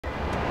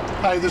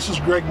Hi, this is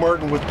Greg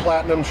Martin with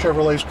Platinum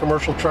Chevrolet's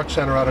Commercial Truck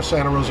Center out of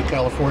Santa Rosa,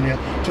 California.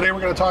 Today we're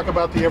going to talk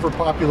about the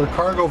ever-popular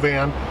cargo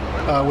van,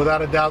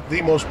 without a doubt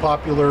the most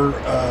popular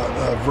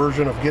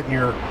version of getting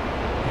your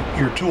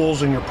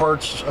tools and your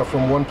parts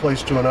from one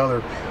place to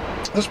another.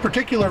 This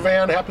particular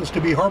van happens to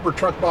be Harbor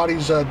Truck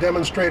Body's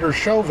demonstrator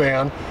show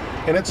van,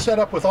 and it's set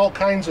up with all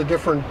kinds of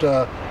different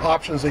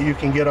options that you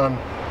can get on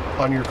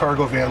your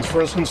cargo vans. For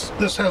instance,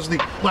 this has the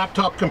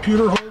laptop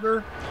computer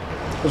holder,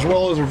 as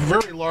well as a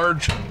very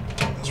large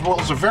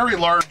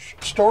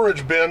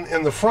storage bin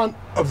in the front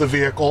of the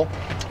vehicle.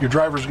 Your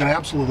driver's going to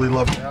absolutely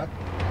love that.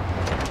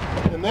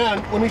 And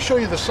then let me show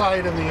you the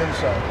side and the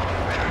inside.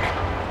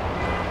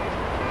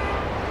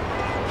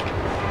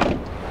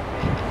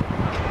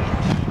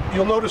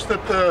 You'll notice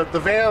that the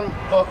van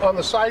on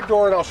the side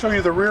door, and I'll show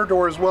you the rear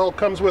door as well,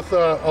 comes with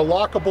a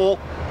lockable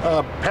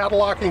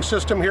padlocking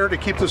system here to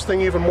keep this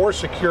thing even more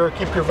secure,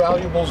 keep your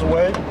valuables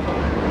away.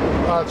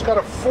 It's got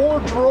a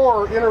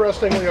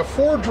interestingly, a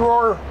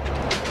four-drawer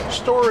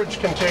storage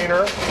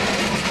container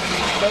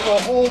that will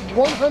hold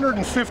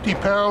 150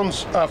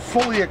 pounds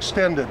fully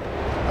extended.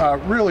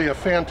 Really a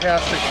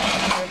fantastic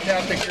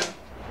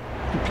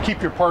to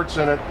keep your parts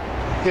in it.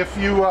 If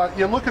you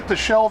look at the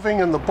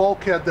shelving and the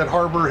bulkhead that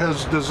Harbor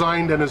has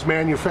designed and is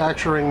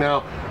manufacturing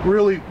now,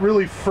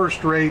 really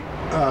first rate.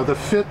 The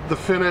fit, the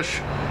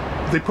finish,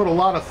 they put a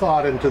lot of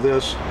thought into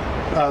this.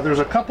 There's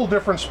a couple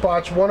different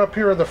spots, one up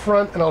here in the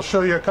front, and I'll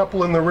show you a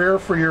couple in the rear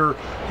for your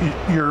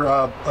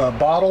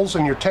bottles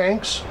and your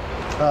tanks.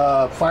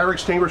 Fire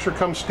extinguisher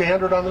comes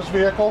standard on this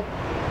vehicle.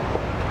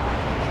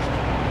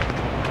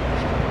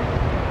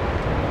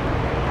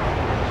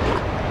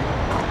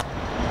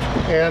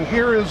 And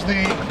here is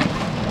the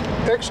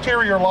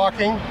exterior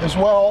locking as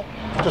well,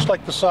 just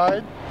like the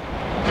side.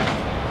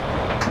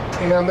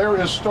 And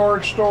there is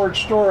storage.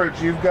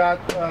 You've got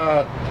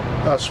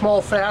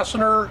small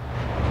fastener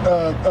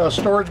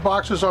storage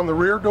boxes on the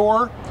rear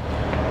door.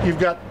 You've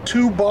got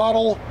two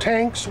bottle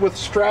tanks with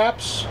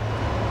straps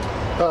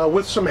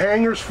with some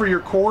hangers for your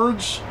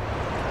cords,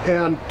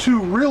 and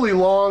two really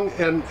long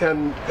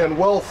and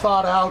well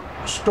thought out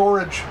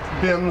storage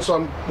bins,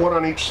 one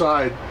on each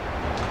side.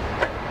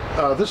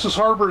 This is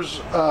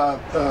Harbor's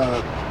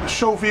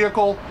show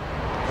vehicle.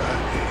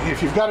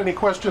 If you've got any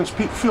questions,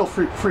 feel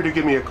free to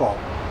give me a call.